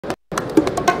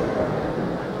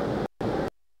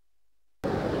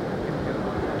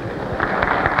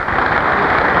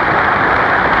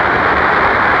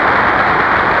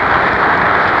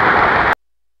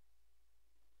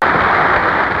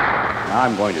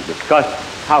going to discuss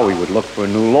how we would look for a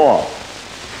new law.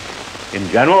 In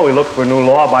general, we look for a new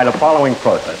law by the following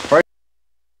process. First,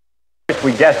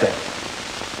 we guess it.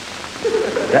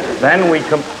 Then we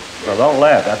well, don't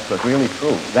laugh, that's really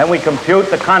true. Then we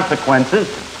compute the consequences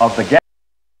of the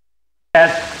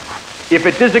guess. If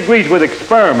it disagrees with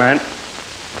experiment,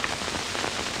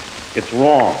 it's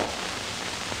wrong.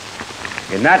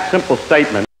 In that simple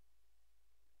statement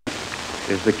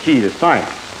is the key to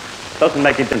science. It doesn't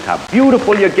make a difference how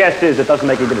beautiful your guess is, it doesn't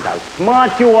make a difference how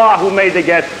smart you are who made the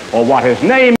guess, or what his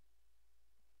name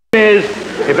is.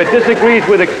 If it disagrees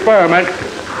with experiment,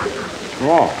 it's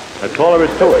wrong. That's all there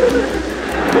is to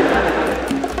it.